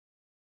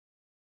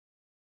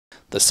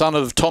the son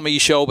of Tommy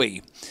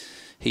Shelby.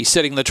 He's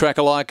setting the track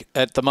alike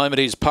at the moment.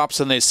 His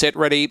pups and they're set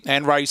ready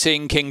and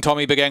racing. King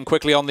Tommy began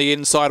quickly on the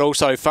inside.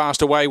 Also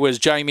fast away was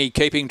Jamie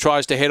Keeping.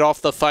 Tries to head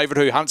off. The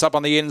favourite who hunts up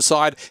on the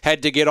inside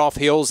had to get off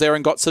heels there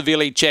and got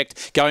severely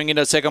checked. Going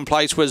into second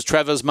place was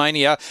Travers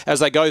Mania. As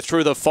they go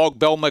through the fog,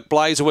 Bell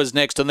McBlazer was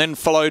next and then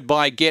followed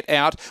by Get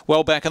Out.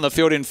 Well back in the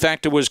field, in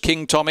fact, it was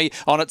King Tommy.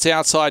 On its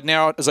outside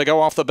now as they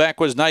go off the back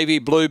was Navy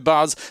Blue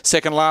Buzz.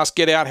 Second last,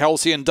 Get Out,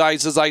 Halcyon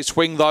Days as they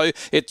swing though.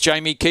 It's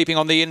Jamie Keeping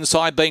on the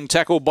inside being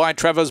tackled by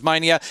Travers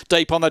Mania.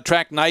 Deep on the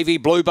track, Navy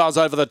Blue Buzz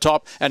over the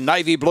top, and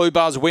Navy Blue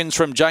Buzz wins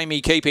from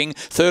Jamie Keeping.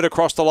 Third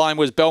across the line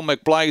was Bell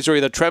McBlazer,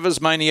 either Travers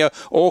Mania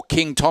or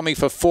King Tommy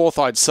for fourth,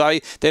 I'd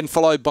say. Then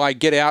followed by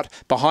Get Out.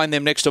 Behind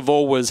them next of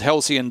all was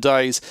Halcyon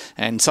Days,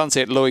 and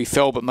Sunset Louis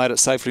fell but made it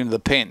safely into the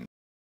pen.